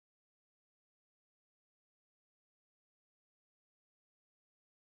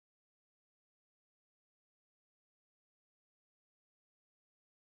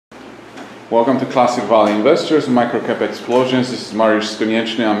Welcome to Classic Valley Investors, Microcap Explosions. This is Mariusz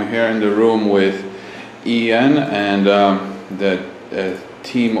Skonieczny. I'm here in the room with Ian and the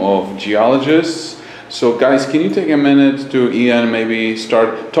team of geologists. So guys, can you take a minute to Ian, maybe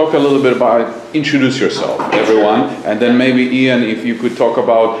talk a little bit about, introduce yourself, everyone, and then maybe Ian, if you could talk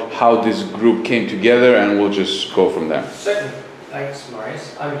about how this group came together, and we'll just go from there. Certainly. Thanks,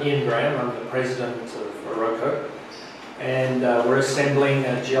 Marius. I'm Ian Graham. I'm the president of Oroco. And we're assembling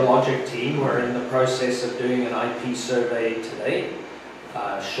a geologic team. We're in the process of doing an IP survey today,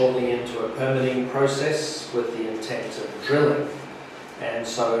 shortly into a permitting process with the intent of drilling. And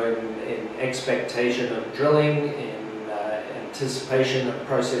so in expectation of drilling, in anticipation of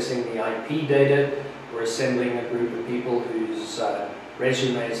processing the IP data, we're assembling a group of people whose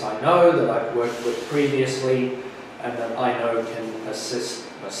resumes I know, that I've worked with previously, and that I know can assist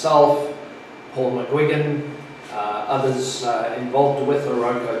myself, Paul McGuigan, others involved with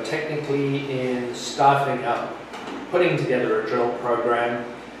Oroco technically in staffing up, putting together a drill program,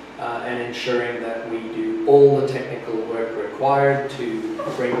 and ensuring that we do all the technical work required to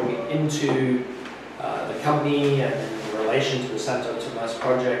bring into the company and in relation to the Santo Tomas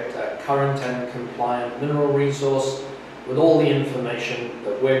project a current and compliant mineral resource with all the information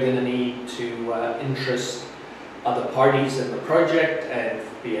that we're going to need to interest other parties in the project and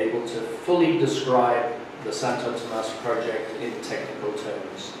be able to fully describe the Santo Tomas project in technical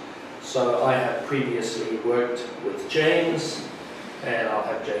terms. So I have previously worked with James, and I'll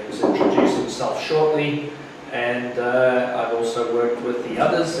have James introduce himself shortly, and I've also worked with the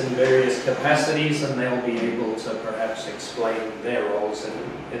others in various capacities, and they'll be able to perhaps explain their roles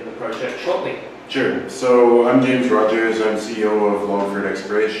in the project shortly. Sure. So I'm James Rogers, I'm CEO of Longford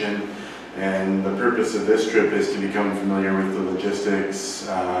Exploration, and the purpose of this trip is to become familiar with the logistics,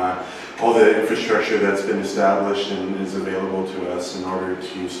 all the infrastructure that's been established and is available to us in order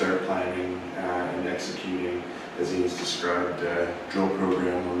to start planning and executing, as Ian's described, a drill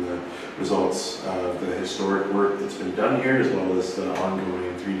program on the results of the historic work that's been done here, as well as the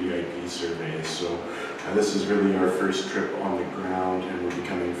ongoing 3D IP surveys. So this is really our first trip on the ground, and we're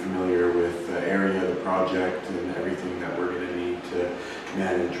becoming familiar with the area, the project, and everything that we're going to need to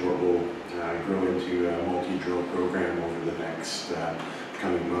manage what will grow into a multi-drill program over the next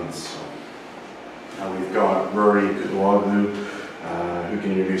coming months. So, we've got Rory Kudwalu, who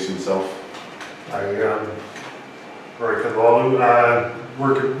can introduce himself. Hi, Rory Kudwalu,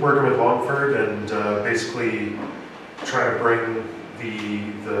 working with Longford and basically trying to bring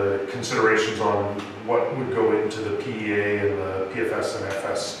the considerations on what would go into the PEA and the PFS and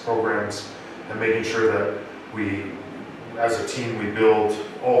FS programs, and making sure that we, as a team, we build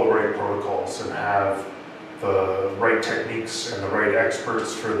all the right protocols and have the right techniques and the right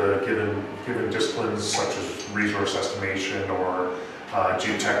experts for the given disciplines, such as resource estimation or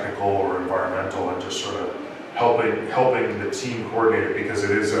geotechnical or environmental, and just sort of helping the team coordinate it, because it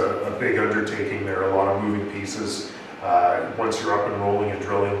is a big undertaking. There are a lot of moving pieces. Once you're up and rolling and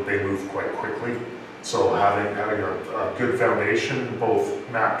drilling, they move quite quickly. So having a good foundation, both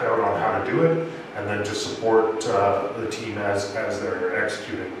mapped out on how to do it, and then to support the team as they're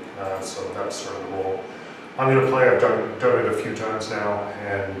executing. So that's sort of the role I'm going to play. I've done it a few times now,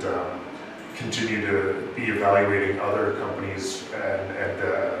 and continue to be evaluating other companies and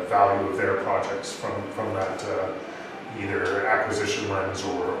the value of their projects from that either acquisition lens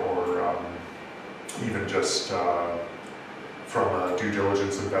or even just from a due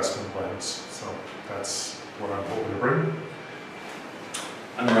diligence investment lens. So that's what I'm hoping to bring.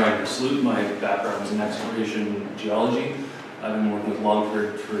 I'm Ryan Salute. My background is in exploration geology. I've been working with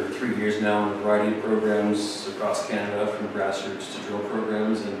Longford for 3 years now in a variety of programs across Canada, from grassroots to drill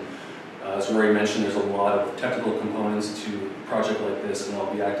programs. And as Rory mentioned, there's a lot of technical components to a project like this, and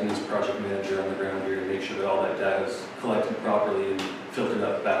I'll be acting as project manager on the ground here to make sure that all that data is collected properly and filtered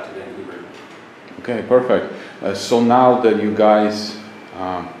up back to Vancouver. Okay, perfect. So now that you guys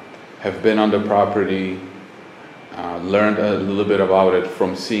have been on the property, learned a little bit about it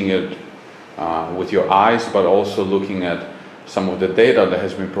from seeing it with your eyes, but also looking at some of the data that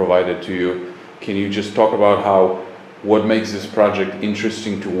has been provided to you, can you just talk about what makes this project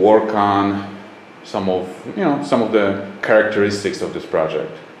interesting to work on, some of the characteristics of this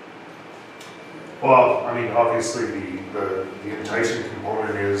project? Well, I mean, obviously the enticing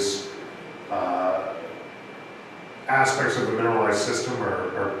component is aspects of the mineralized system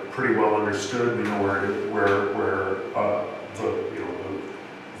are pretty well understood. We know where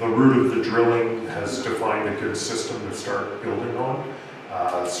the route of the drilling has defined a good system to start building on.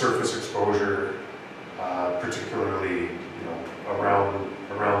 Surface exposure, particularly around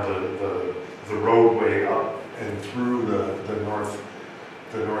the roadway up and through the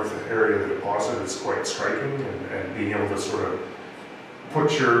the north area of the deposit is quite striking, and being able to sort of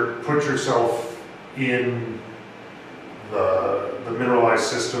put yourself in the mineralized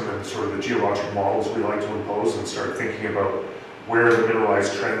system and sort of the geologic models we like to impose, and start thinking about where the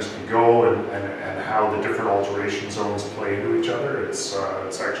mineralized trends can go and how the different alteration zones play into each other. It's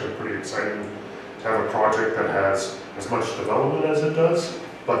actually pretty exciting to have a project that has as much development as it does,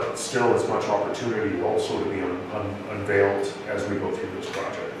 but still as much opportunity also to be unveiled as we go through this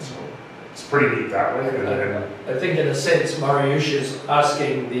project. So it's pretty neat that way. I think in a sense Mariusz is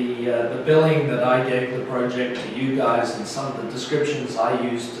asking the billing that I gave the project to you guys and some of the descriptions I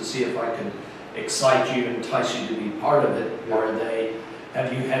used to see if I could excite you, entice you to be part of it.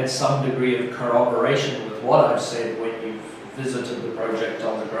 Have you had some degree of corroboration with what I've said when you've visited the project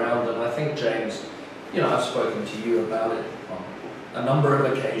on the ground? And I think, James, I've spoken to you about it on a number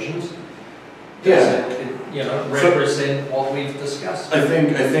of occasions. Does it represent what we've discussed? I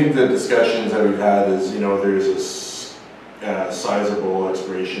think the discussions that we've had is, there's a sizable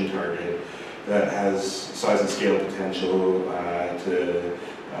exploration target that has size and scale potential to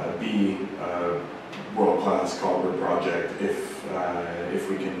be a world-class copper project if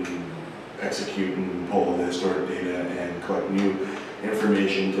we can execute and pull the historic data and collect new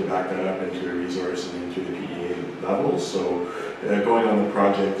information to back that up into a resource and into the PEA levels. So going on the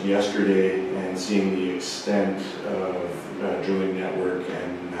project yesterday and seeing the extent of drilling network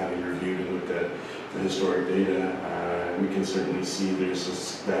and having reviewed and looked at the historic data, we can certainly see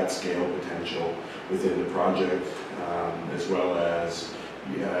there's that scale potential within the project, as well as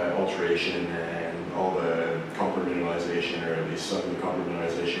alteration and all the copper mineralization, or at least some of the copper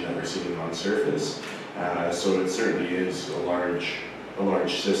mineralization that we're seeing on surface. So it certainly is a large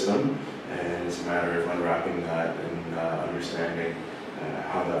system, and it's a matter of unwrapping that and understanding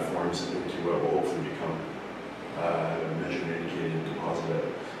how that forms into what will hopefully become a measured and indicated deposit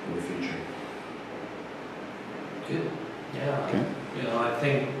in the future. Good. Yeah. Okay. I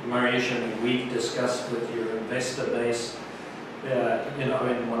think, Mariusz, we've discussed with your investor base, in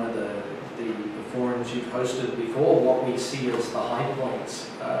one of the forums you've hosted before, what we see as the high points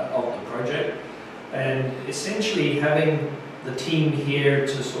of the project. And essentially having the team here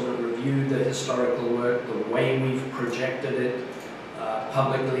to sort of review the historical work, the way we've projected it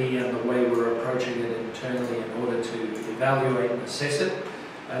publicly and the way we're approaching it internally in order to evaluate and assess it,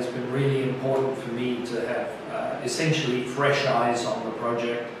 has been really important for me to have essentially fresh eyes on the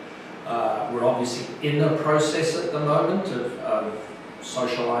project. We're obviously in a process at the moment of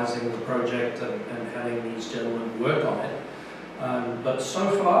socializing the project and having these gentlemen work on it. But so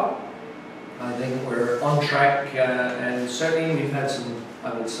far, I think we're on track, and certainly we've had some,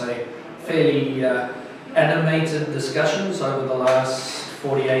 I would say, fairly animated discussions over the last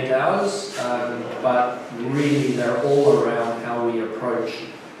 48 hours, but really they're all around how we approach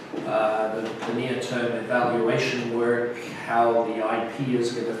the near-term evaluation work, how the IP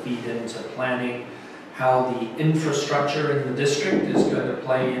is going to feed into planning, how the infrastructure in the district is going to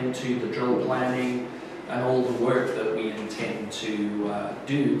play into the drill planning, and all the work that we intend to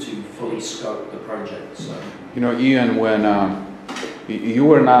do to fully scope the project. So, Ian, when you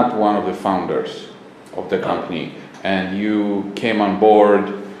were not one of the founders of the company, and you came on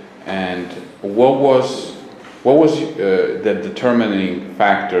board, and what was the determining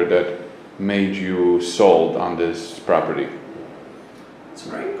factor that made you sold on this property? It's a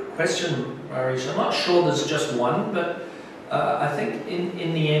great question, Mariusz. I'm not sure there's just one, but I think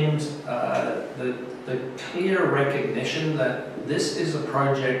in the end, the clear recognition that this is a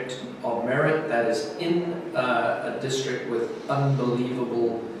project of merit that is in a district with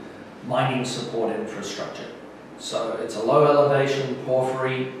unbelievable mining support infrastructure. So it's a low elevation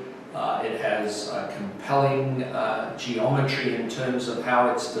porphyry. It has a compelling geometry in terms of how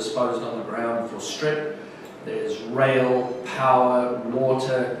it's disposed on the ground for strip. There's rail, power,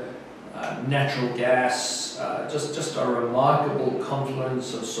 water, natural gas, just a remarkable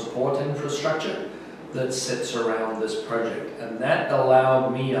confluence of support infrastructure that sits around this project. And that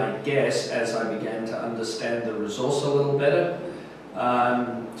allowed me, I guess, as I began to understand the resource a little better,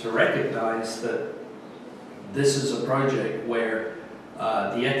 to recognize that this is a project where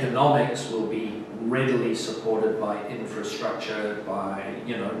the economics will be readily supported by infrastructure, by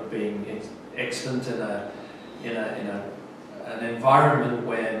being extant in an environment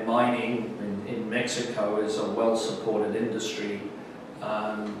where mining in Mexico is a well-supported industry.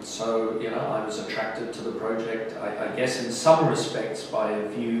 So I was attracted to the project, I guess in some respects by a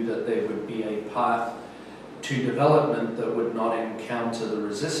view that there would be a path to development that would not encounter the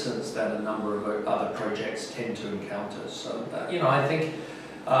resistance that a number of other projects tend to encounter. So, I think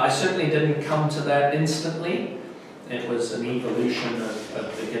I certainly didn't come to that instantly. It was an evolution of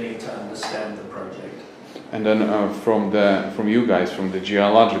beginning to understand the project. And then from you guys, from the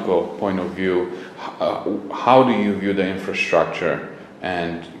geological point of view, how do you view the infrastructure?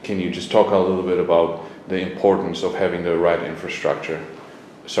 And can you just talk a little bit about the importance of having the right infrastructure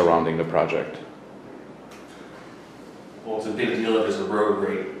surrounding the project? Well, it's a big deal if there's a road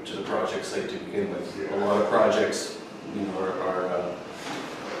right to the project site to begin with. A lot of projects, you know,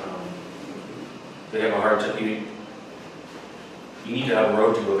 they have a hard time. You need to have a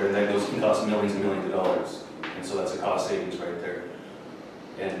road to go there, and that can cost millions and millions of dollars. And so that's a cost savings right there.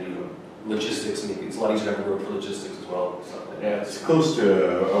 And you know, logistics, it's a lot easier to have a road for logistics as well. So, yeah, it's close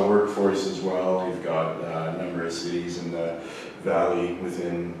to a workforce as well. You've got a number of cities in the valley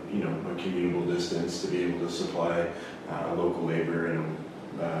within, you know, a commutable distance to be able to supply local labor and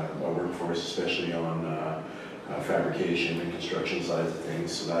a workforce, especially on fabrication and construction sides of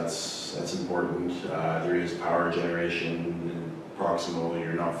things. So that's important. There is power generation proximal.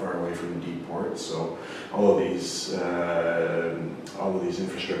 You're not far away from the deep port. So all of these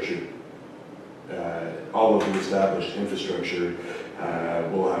infrastructure. All of the established infrastructure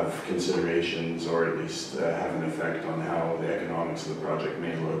will have considerations, or at least have an effect on how the economics of the project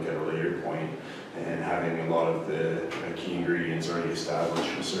may look at a later point. And having a lot of the key ingredients already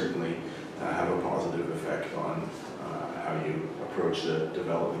established will certainly have a positive effect on how you approach the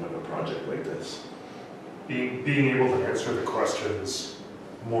development of a project like this. Being able to answer the questions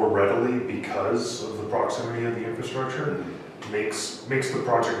more readily because of the proximity of the infrastructure makes the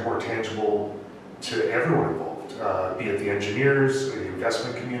project more tangible to everyone involved, be it the engineers, the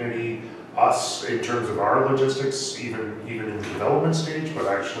investment community, us in terms of our logistics, even in the development stage, but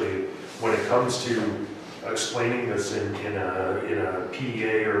actually when it comes to explaining this in a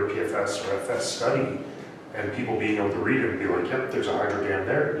PEA or PFS or FS study, and people being able to read it and be like, yep, there's a hydro dam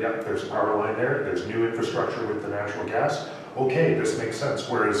there, yep, there's a power line there, there's new infrastructure with the natural gas, okay, this makes sense.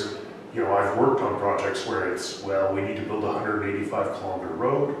 Whereas, you know, I've worked on projects where it's, well, we need to build a 185-kilometer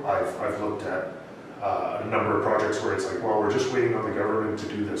road. I've looked at a number of projects where it's like, well, we're just waiting on the government to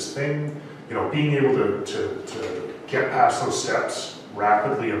do this thing. You know, being able to get past those steps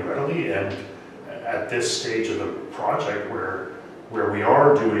rapidly and readily, and at this stage of the project where we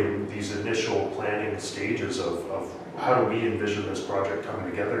are doing these initial planning stages of how do we envision this project coming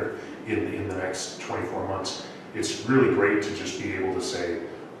together in the next 24 months, it's really great to just be able to say,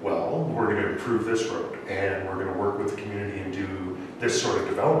 well, we're going to improve this road, and we're going to work with the community and do this sort of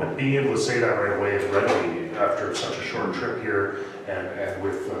development. Being able to say that right away and readily after such a short trip here and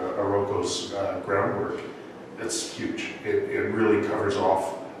with Oroco's groundwork, it's huge. It really covers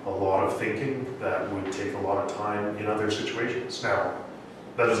off a lot of thinking that would take a lot of time in other situations. Now,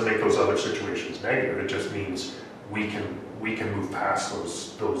 that doesn't make those other situations negative. It just means we can move past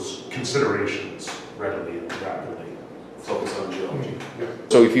those considerations readily and rapidly. Focus on geology. Yeah.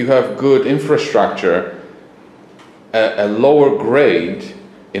 So if you have good infrastructure, a lower grade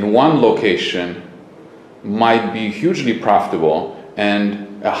in one location might be hugely profitable,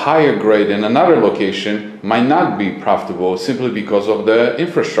 and a higher grade in another location might not be profitable simply because of the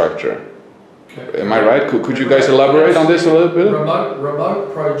infrastructure. Okay. Am I right? Could you guys elaborate on this a little bit?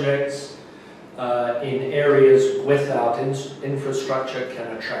 Remote projects in areas without infrastructure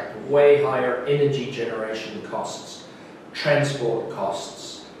can attract way higher energy generation costs, transport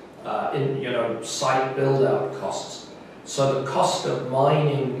costs, site build-out costs. So the cost of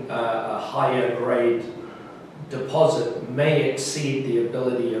mining a higher grade deposit may exceed the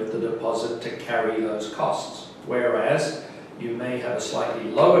ability of the deposit to carry those costs, whereas you may have a slightly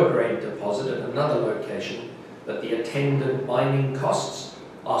lower grade deposit at another location, but the attendant mining costs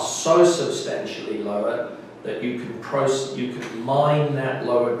are so substantially lower that you can mine that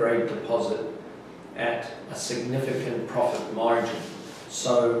lower grade deposit at a significant profit margin.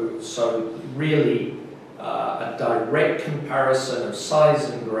 So really a direct comparison of size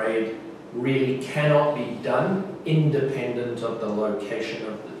and grade really cannot be done independent of the location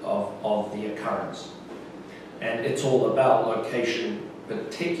of the occurrence. And it's all about location,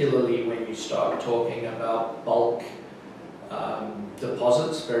 particularly when you start talking about bulk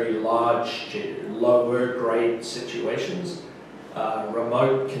deposits, very large, lower grade situations.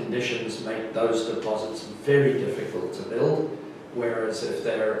 Remote conditions make those deposits very difficult to build, whereas if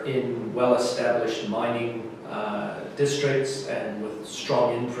they're in well-established mining districts and with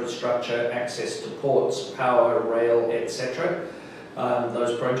strong infrastructure, access to ports, power, rail, etc.,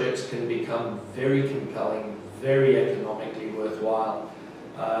 those projects can become very compelling, very economically worthwhile,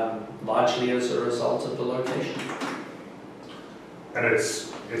 largely as a result of the location. And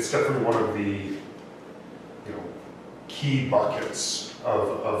it's definitely one of the key buckets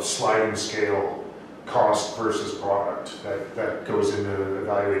of sliding scale cost versus product that goes into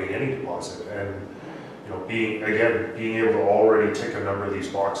evaluating any deposit. And being able to already tick a number of these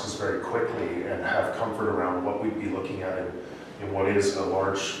boxes very quickly and have comfort around what we'd be looking at in what is a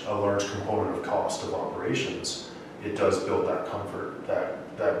large component of cost of operations, it does build that comfort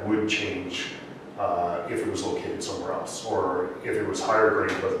that would change if it was located somewhere else, or if it was higher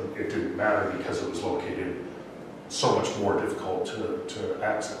grade but it didn't matter because it was located so much more difficult to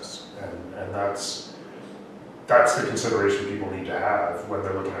access. And that's the consideration people need to have when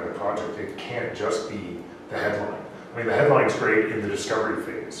they're looking at a project. It can't just be the headline. I mean, the headline's great in the discovery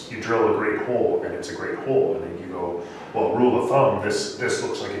phase. You drill a great hole and it's a great hole, and then you go, well, rule of thumb, this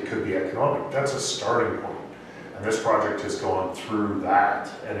looks like it could be economic. That's a starting point. And this project has gone through that,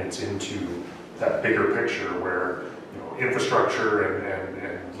 and it's into that bigger picture where infrastructure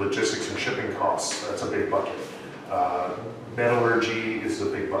and logistics and shipping costs, that's a big bucket. Metallurgy is a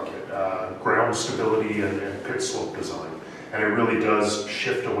big bucket. Ground stability and pit slope design. And it really does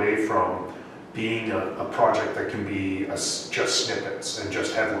shift away from being a project that can be just snippets and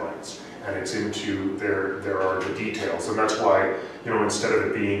just headlines. And it's into, there are the details. And that's why, instead of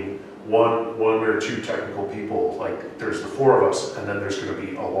it being one or two technical people, like there's the four of us, and then there's going to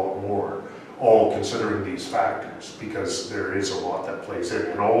be a lot more, all considering these factors, because there is a lot that plays in,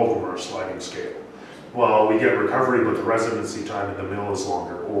 and all of them are a sliding scale. Well, we get recovery, but the residency time in the mill is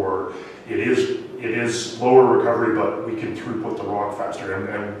longer, or it is lower recovery, but we can throughput the rock faster,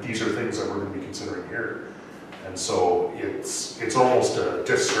 and these are things that we're going to be considering here. And so it's almost a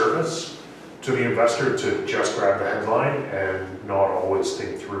disservice to the investor to just grab the headline and not always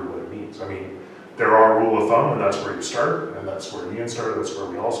think through what it means. I mean, there are rule of thumb, and that's where you start, and that's where Ian started, that's where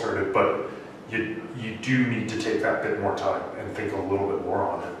we all started, but you do need to take that bit more time and think a little bit more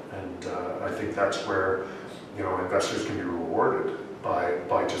on it. And I think that's where investors can be rewarded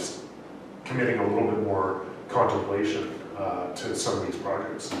by just committing a little bit more contemplation to some of these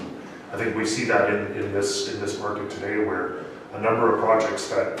projects. And I think we see that in this market today, where a number of projects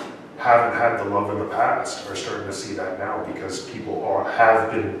that haven't had the love in the past are starting to see that now, because people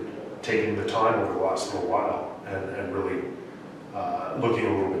have been taking the time over the last little while and really looking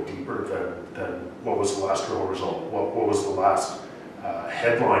a little bit deeper than what was the last drill result, what was the last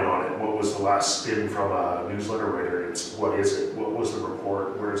headline on it, what was the last spin from a newsletter writer. It's what is it, what was the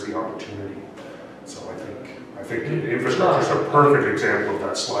report, where's the opportunity. So I think infrastructure is a perfect example of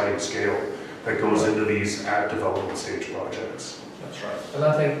that sliding scale that goes into these at development stage projects. That's right. And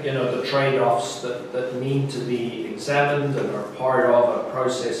I think, the trade-offs that need to be examined and are part of a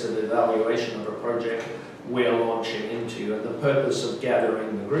process of evaluation of a project we're launching into, and the purpose of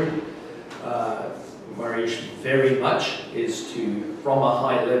gathering the group, Mariusz, very much is to, from a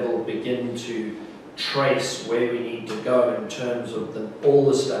high level, begin to trace where we need to go in terms of all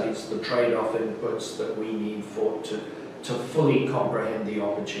the studies, the trade-off inputs that we need to fully comprehend the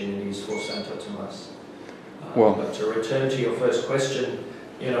opportunities for Santo Tomas. But to return to your first question,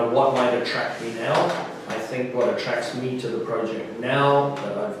 what might attract me now? I think what attracts me to the project now,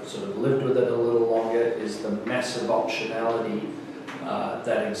 that I've sort of lived with it a little longer, is the massive optionality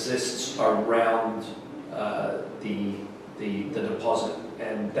that exists around the deposit,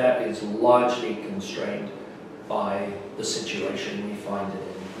 and that is largely constrained by the situation we find it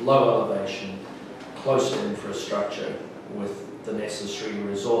in. Low elevation, close to infrastructure, with the necessary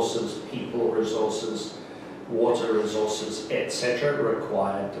resources, people resources, water resources, etc.,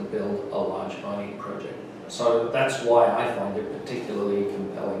 required to build a large mining project. So that's why I find it particularly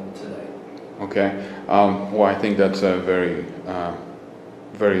compelling today. Okay. Well, I think that's a very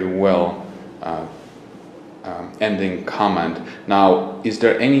well ending comment. Now, is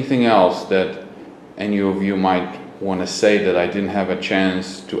there anything else that any of you might want to say that I didn't have a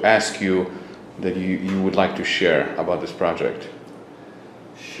chance to ask you that you would like to share about this project?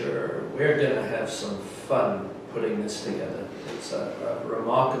 Sure. We're going to have some fun putting this together. It's a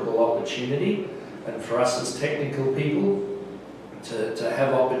remarkable opportunity, and for us as technical people to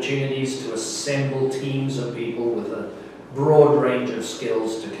have opportunities to assemble teams of people with a broad range of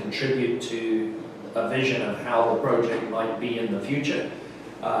skills to contribute to a vision of how the project might be in the future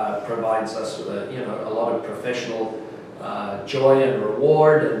provides us with a lot of professional joy and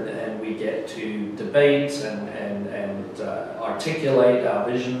reward, and we get to debate and articulate our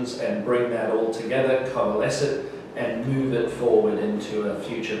visions and bring that all together, coalesce it, and move it forward into a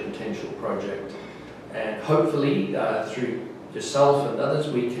future potential project. And hopefully, through yourself and others,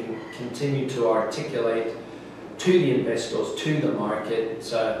 we can continue to articulate to the investors, to the market,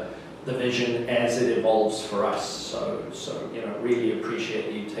 the vision as it evolves for us. So really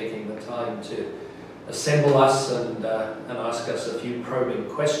appreciate you taking the time to assemble us and ask us a few probing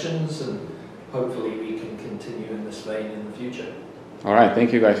questions, and hopefully we can continue in this vein in the future. All right,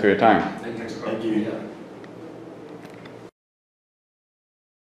 thank you guys for your time. Thank you. Thank you. Yeah.